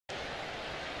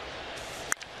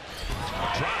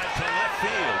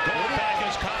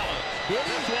Did he?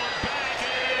 This one back,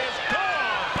 and it is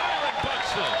gone. Byron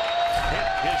Buxton hit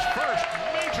his first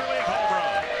major league home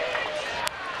run.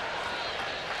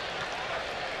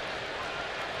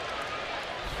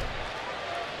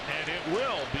 And it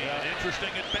will be an interesting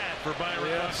at bat for Byron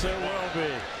Yes, Buxton. it will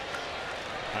be.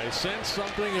 I sense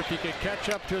something if he could catch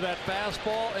up to that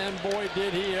fastball, and boy,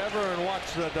 did he ever. And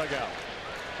watch the dugout.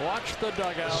 Watch the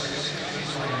dugout.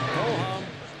 Ho hum.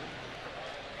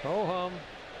 Ho hum.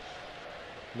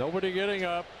 Nobody getting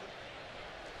up.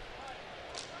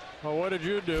 Well, what did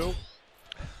you do?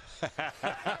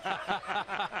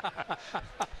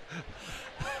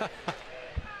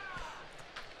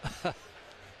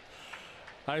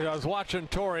 I was watching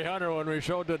Torrey Hunter when we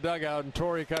showed the dugout, and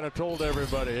Torrey kind of told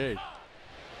everybody, hey,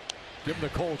 give him the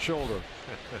cold shoulder.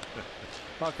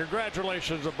 Well,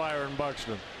 congratulations to Byron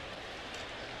Buxton.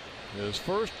 His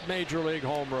first major league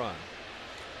home run.